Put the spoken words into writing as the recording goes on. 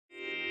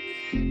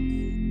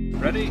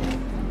Ready?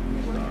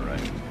 All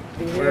right.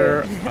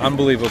 We're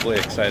unbelievably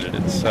excited.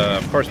 It's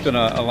of course been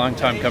a long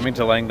time coming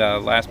to laying the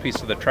last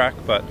piece of the track,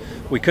 but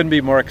we couldn't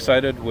be more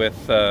excited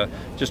with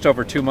just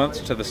over 2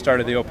 months to the start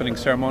of the opening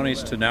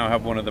ceremonies to now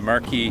have one of the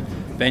marquee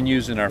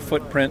venues in our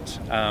footprint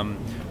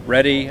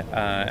ready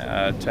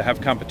to have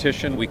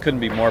competition. We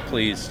couldn't be more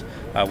pleased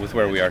with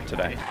where we are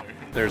today.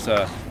 There's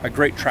a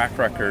great track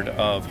record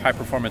of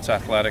high-performance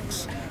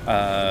athletics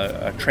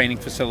training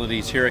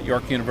facilities here at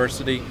York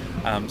University.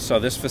 So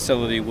this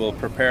facility will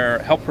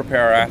help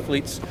prepare our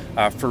athletes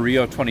for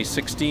Rio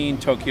 2016,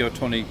 Tokyo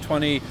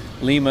 2020,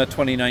 Lima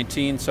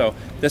 2019. So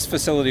this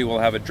facility will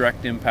have a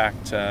direct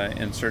impact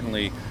in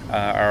certainly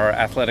our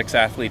athletics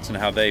athletes and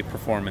how they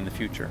perform in the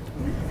future.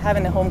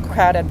 Having the home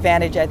crowd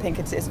advantage, I think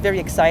it's very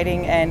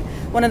exciting, and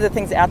one of the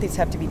things athletes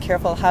have to be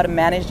careful how to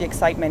manage the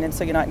excitement, and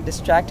so you're not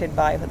distracted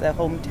by the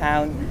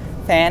hometown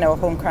fan or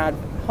home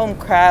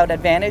crowd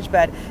advantage.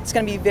 But it's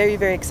going to be very,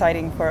 very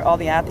exciting for all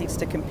the athletes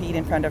to compete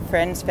in front of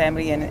friends,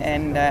 family,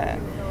 and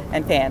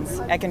fans.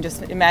 I can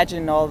just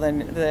imagine all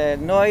the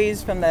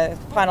noise from the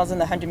finals in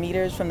the 100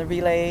 meters, from the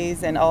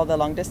relays, and all the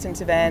long distance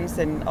events,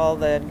 and all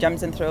the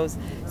jumps and throws.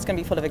 It's going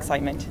to be full of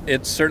excitement.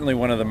 It's certainly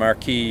one of the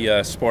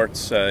marquee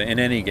sports in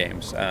any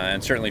games,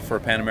 and certainly for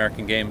Pan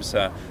American Games,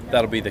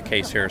 that'll be the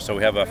case here. So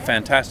we have a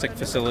fantastic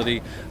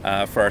facility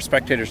for our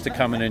spectators to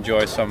come and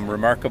enjoy some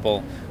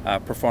remarkable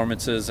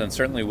performances, and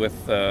certainly with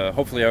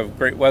hopefully a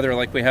great weather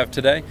like we have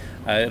today,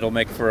 it'll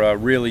make for a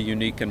really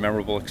unique and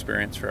memorable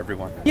experience for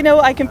everyone. You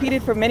know, I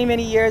competed for many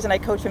years and I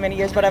coached for many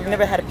years, but I've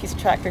never had a piece of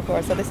track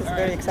before, so this is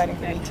very exciting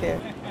for me too.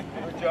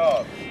 Good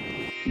job.